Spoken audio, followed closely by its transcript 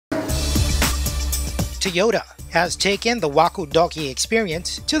Toyota has taken the Waku Doki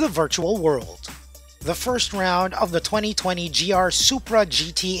experience to the virtual world. The first round of the 2020 GR Supra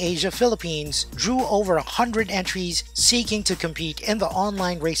GT Asia Philippines drew over 100 entries seeking to compete in the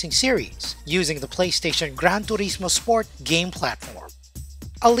online racing series using the PlayStation Gran Turismo Sport game platform.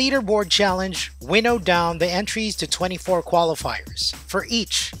 A leaderboard challenge winnowed down the entries to 24 qualifiers for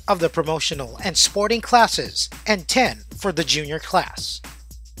each of the promotional and sporting classes and 10 for the junior class.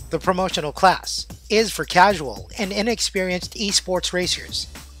 The promotional class is for casual and inexperienced esports racers.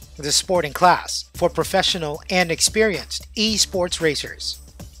 The sporting class for professional and experienced esports racers.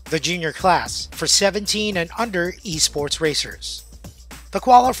 The junior class for 17 and under esports racers. The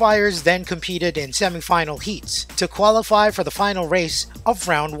qualifiers then competed in semi-final heats to qualify for the final race of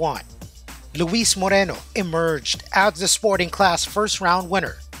round 1. Luis Moreno emerged as the sporting class first round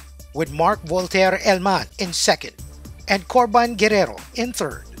winner, with Mark Voltaire Elman in second and Corban Guerrero in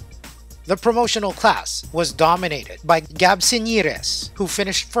third. The promotional class was dominated by Gab Sinires, who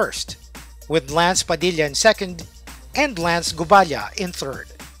finished first, with Lance Padilla in second and Lance Guballa in third.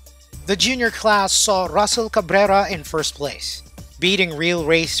 The junior class saw Russell Cabrera in first place, beating real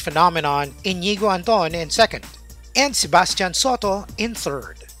race phenomenon Inigo Anton in second, and Sebastian Soto in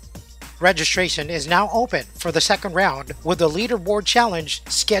third. Registration is now open for the second round with the leaderboard challenge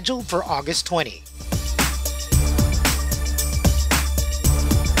scheduled for August 20.